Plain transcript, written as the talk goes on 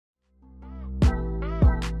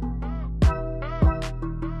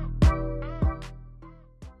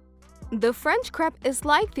The French crepe is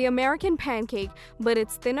like the American pancake, but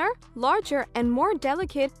it's thinner, larger, and more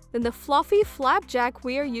delicate than the fluffy flapjack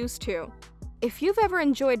we are used to. If you've ever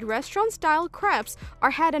enjoyed restaurant-style crepes or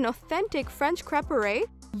had an authentic French creperie,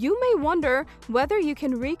 you may wonder whether you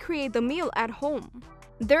can recreate the meal at home.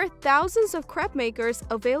 There are thousands of crepe makers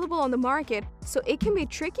available on the market, so it can be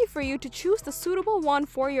tricky for you to choose the suitable one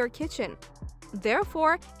for your kitchen.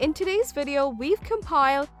 Therefore, in today's video, we've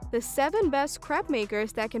compiled the 7 best crepe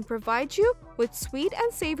makers that can provide you with sweet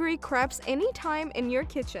and savory crepes anytime in your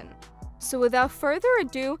kitchen. So without further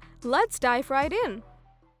ado, let's dive right in.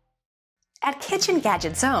 At Kitchen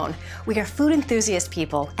Gadget Zone, we are food enthusiast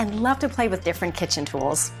people and love to play with different kitchen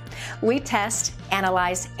tools. We test,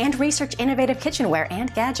 analyze, and research innovative kitchenware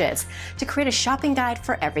and gadgets to create a shopping guide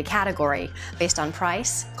for every category based on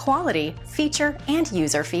price, quality, feature, and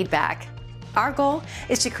user feedback. Our goal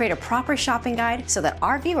is to create a proper shopping guide so that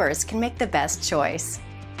our viewers can make the best choice.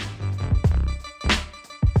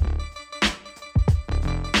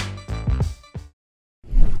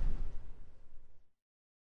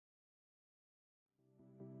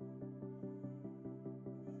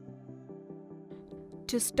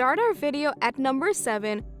 To start our video at number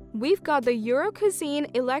 7, we've got the Cuisine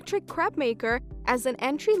electric crepe maker as an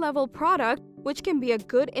entry-level product which can be a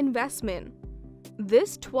good investment.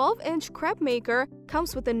 This 12-inch crepe maker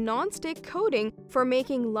comes with a non-stick coating for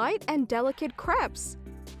making light and delicate crepes.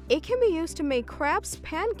 It can be used to make crepes,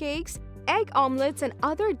 pancakes, egg omelets, and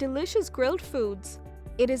other delicious grilled foods.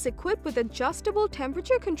 It is equipped with adjustable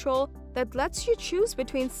temperature control that lets you choose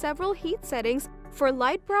between several heat settings for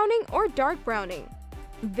light browning or dark browning.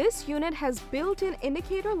 This unit has built-in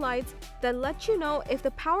indicator lights that let you know if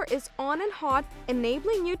the power is on and hot,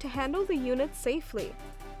 enabling you to handle the unit safely.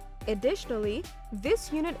 Additionally,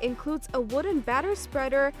 this unit includes a wooden batter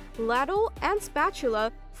spreader, ladle, and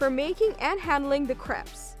spatula for making and handling the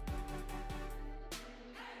crepes.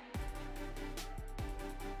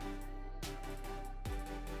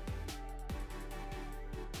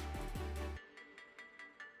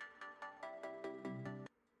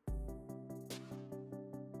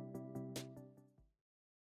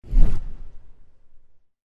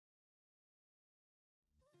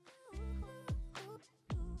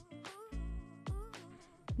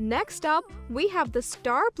 Next up, we have the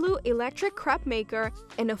StarBlue electric crepe maker,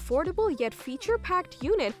 an affordable yet feature-packed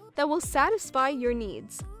unit that will satisfy your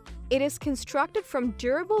needs. It is constructed from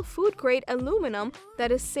durable food-grade aluminum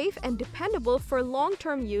that is safe and dependable for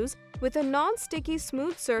long-term use with a non-sticky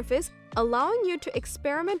smooth surface, allowing you to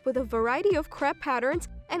experiment with a variety of crepe patterns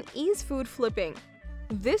and ease food flipping.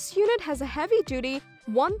 This unit has a heavy-duty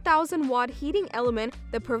 1000-watt heating element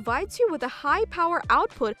that provides you with a high power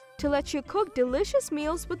output to let you cook delicious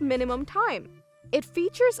meals with minimum time. It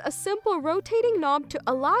features a simple rotating knob to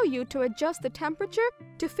allow you to adjust the temperature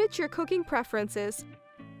to fit your cooking preferences.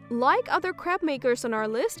 Like other crepe makers on our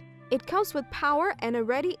list, it comes with power and a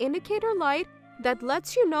ready indicator light that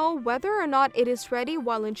lets you know whether or not it is ready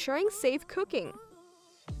while ensuring safe cooking.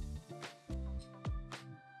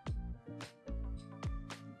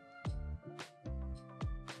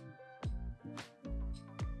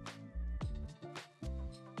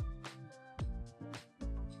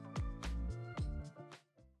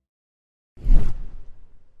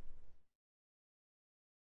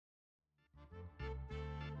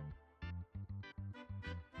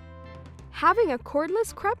 Having a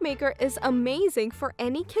cordless crepe maker is amazing for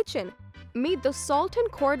any kitchen. Meet the Salton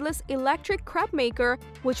cordless electric crepe maker,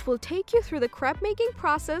 which will take you through the crepe making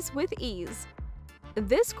process with ease.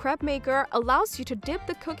 This crepe maker allows you to dip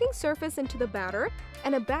the cooking surface into the batter,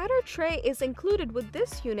 and a batter tray is included with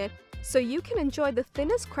this unit so you can enjoy the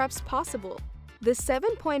thinnest crepes possible. The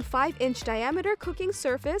 7.5-inch diameter cooking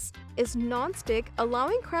surface is non-stick,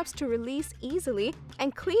 allowing crepes to release easily,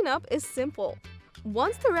 and cleanup is simple.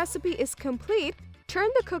 Once the recipe is complete, turn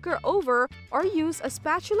the cooker over or use a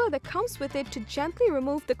spatula that comes with it to gently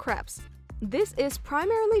remove the crepes. This is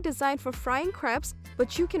primarily designed for frying crepes,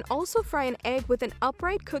 but you can also fry an egg with an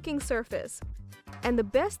upright cooking surface. And the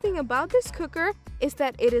best thing about this cooker is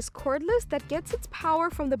that it is cordless that gets its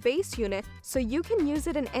power from the base unit, so you can use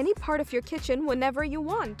it in any part of your kitchen whenever you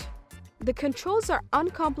want. The controls are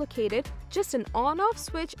uncomplicated, just an on-off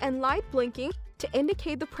switch and light blinking to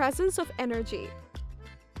indicate the presence of energy.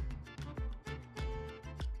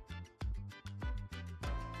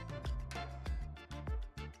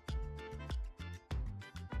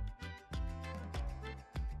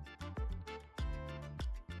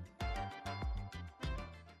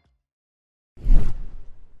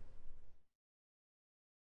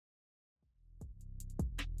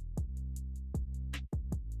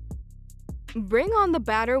 Bring on the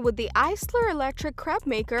batter with the iSiLER electric crepe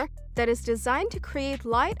maker that is designed to create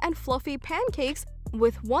light and fluffy pancakes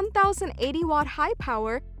with 1080 watt high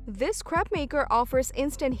power. This crepe maker offers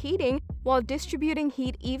instant heating while distributing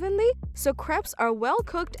heat evenly, so crepes are well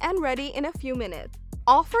cooked and ready in a few minutes.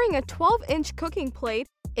 Offering a 12-inch cooking plate,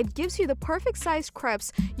 it gives you the perfect sized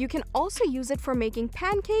crepes. You can also use it for making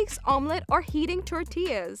pancakes, omelet, or heating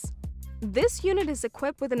tortillas. This unit is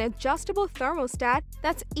equipped with an adjustable thermostat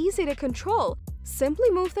that's easy to control. Simply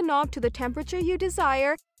move the knob to the temperature you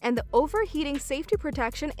desire, and the overheating safety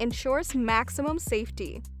protection ensures maximum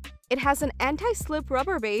safety. It has an anti-slip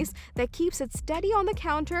rubber base that keeps it steady on the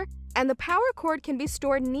counter, and the power cord can be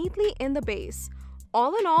stored neatly in the base.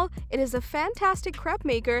 All in all, it is a fantastic crepe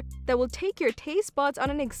maker that will take your taste buds on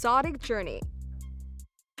an exotic journey.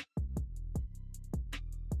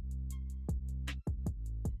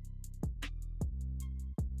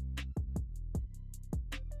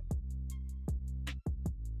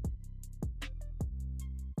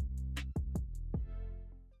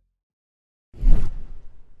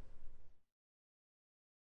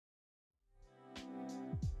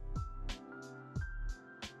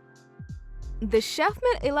 The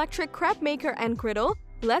Chefman electric crepe maker and griddle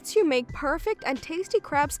lets you make perfect and tasty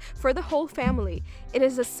crepes for the whole family. It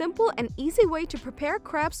is a simple and easy way to prepare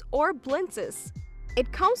crepes or blintzes.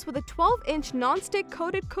 It comes with a 12-inch non-stick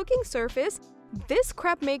coated cooking surface. This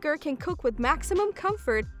crepe maker can cook with maximum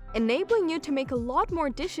comfort, enabling you to make a lot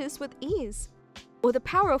more dishes with ease. With a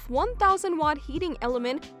power of 1000 watt heating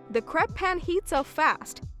element, the crepe pan heats up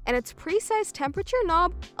fast, and its precise temperature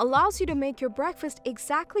knob allows you to make your breakfast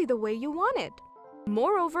exactly the way you want it.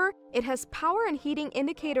 Moreover, it has power and heating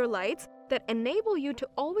indicator lights that enable you to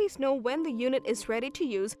always know when the unit is ready to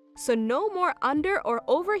use, so no more under or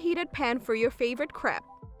overheated pan for your favorite crepe.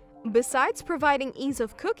 Besides providing ease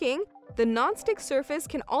of cooking, the non-stick surface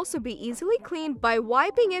can also be easily cleaned by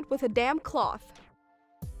wiping it with a damp cloth.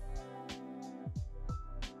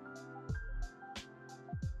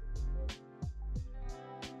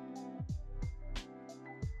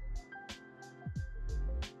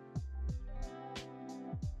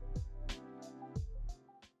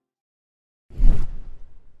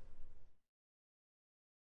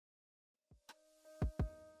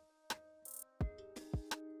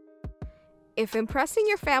 If impressing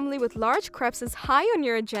your family with large crepes is high on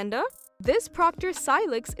your agenda, this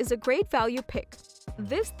Proctor-Silex is a great value pick.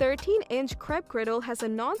 This 13-inch crepe griddle has a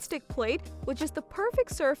non-stick plate, which is the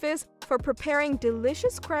perfect surface for preparing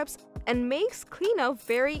delicious crepes and makes cleanup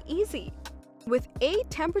very easy. With 8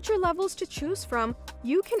 temperature levels to choose from,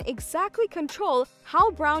 you can exactly control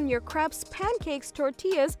how brown your crepes, pancakes,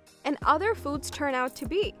 tortillas, and other foods turn out to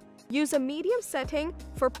be. Use a medium setting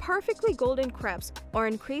for perfectly golden crepes, or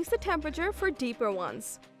increase the temperature for deeper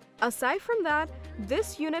ones. Aside from that,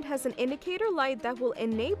 this unit has an indicator light that will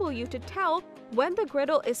enable you to tell when the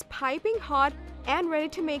griddle is piping hot and ready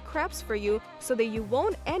to make crepes for you, so that you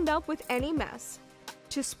won't end up with any mess.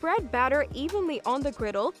 To spread batter evenly on the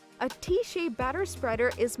griddle, a T-shaped batter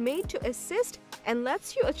spreader is made to assist and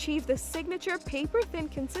lets you achieve the signature paper-thin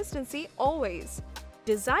consistency always.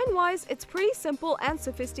 Design-wise, it's pretty simple and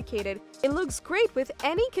sophisticated. It looks great with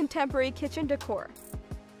any contemporary kitchen decor.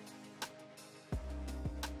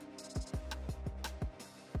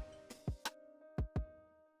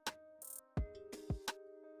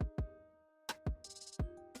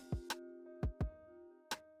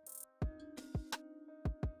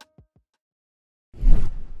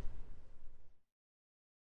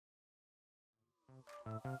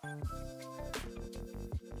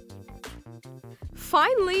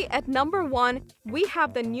 Finally, at number 1, we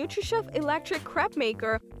have the NutriChef electric crepe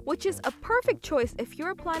maker, which is a perfect choice if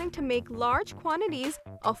you're planning to make large quantities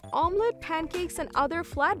of omelet, pancakes, and other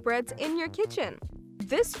flatbreads in your kitchen.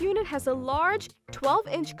 This unit has a large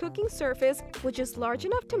 12-inch cooking surface, which is large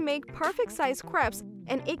enough to make perfect-sized crepes,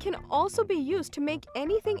 and it can also be used to make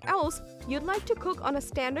anything else you'd like to cook on a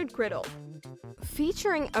standard griddle.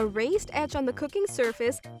 Featuring a raised edge on the cooking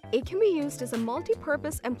surface, it can be used as a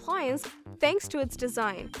multi-purpose appliance thanks to its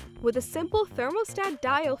design. With a simple thermostat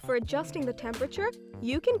dial for adjusting the temperature,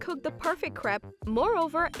 you can cook the perfect crepe.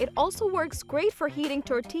 Moreover, it also works great for heating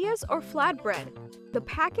tortillas or flatbread. The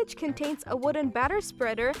package contains a wooden batter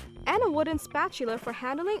spreader and a wooden spatula for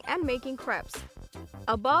handling and making crepes.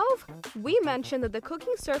 Above, we mentioned that the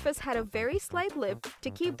cooking surface had a very slight lip to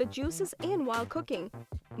keep the juices in while cooking,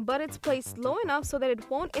 but it's placed low enough so that it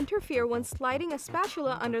won't interfere when sliding a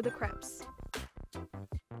spatula under the crepes.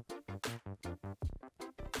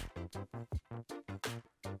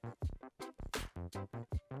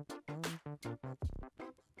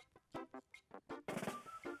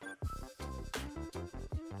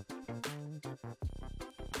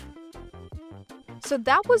 So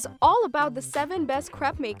that was all about the 7 best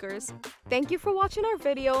crepe makers. Thank you for watching our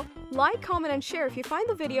video. Like, comment, and share if you find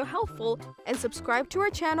the video helpful, and subscribe to our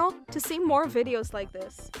channel to see more videos like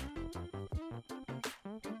this.